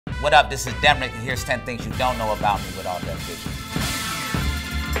What up, this is Demrick, and here's 10 things you don't know about me with All Deaf Digital.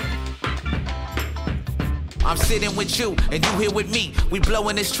 I'm sitting with you, and you here with me. We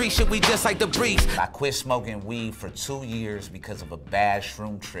blowing this tree shit, we just like the breeze. I quit smoking weed for 2 years because of a bad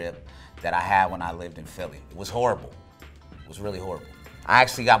shroom trip that I had when I lived in Philly. It was horrible. It was really horrible. I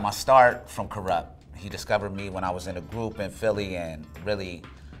actually got my start from Corrupt. He discovered me when I was in a group in Philly and really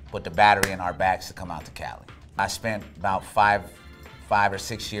put the battery in our backs to come out to Cali. I spent about five or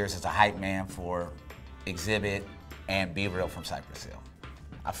 6 years as a hype man for Exhibit and Be Real from Cypress Hill.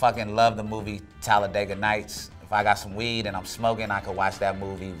 I fucking love the movie Talladega Nights. If I got some weed and I'm smoking, I could watch that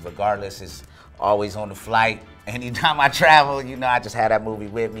movie regardless. It's always on the flight. Anytime I travel, you know, I just had that movie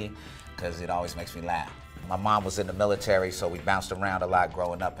with me because it always makes me laugh. My mom was in the military, so we bounced around a lot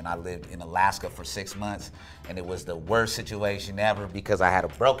growing up, and I lived in Alaska for 6 months, and it was the worst situation ever because I had a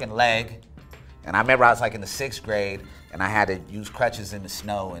broken leg, and I remember I was like in the 6th grade, and I had to use crutches in the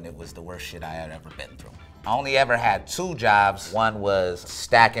snow, and it was the worst shit I had ever been through. I only ever had 2 jobs. One was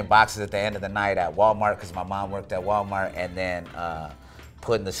stacking boxes at the end of the night at Walmart because my mom worked at Walmart, and then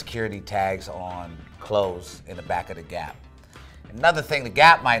putting the security tags on clothes in the back of the Gap. Another thing the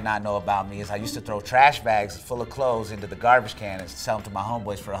Gap might not know about me is I used to throw trash bags full of clothes into the garbage can and sell them to my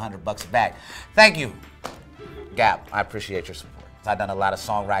homeboys for $100 a bag. Thank you, Gap. I appreciate your support. I've done a lot of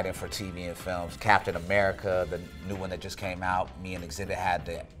songwriting for TV and films. Captain America, the new one that just came out, me and Exhibit had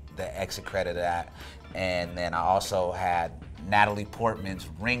the exit credit of that. And then I also had Natalie Portman's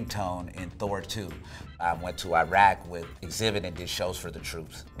ringtone in Thor 2. I went to Iraq with Exhibit and did shows for the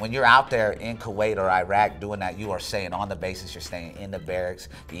troops. When you're out there in Kuwait or Iraq doing that, you are staying on the bases, you're staying in the barracks,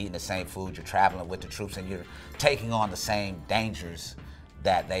 you're eating the same food, you're traveling with the troops, and you're taking on the same dangers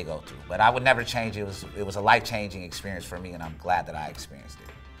that they go through. But I would never change it. It was a life-changing experience for me, and I'm glad that I experienced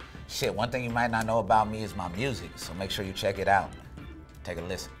it. Shit, one thing you might not know about me is my music, so make sure you check it out. Take a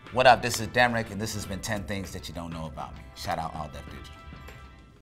listen. What up, this is Demrick, and this has been 10 things that you don't know about me. Shout out All Deaf Digital.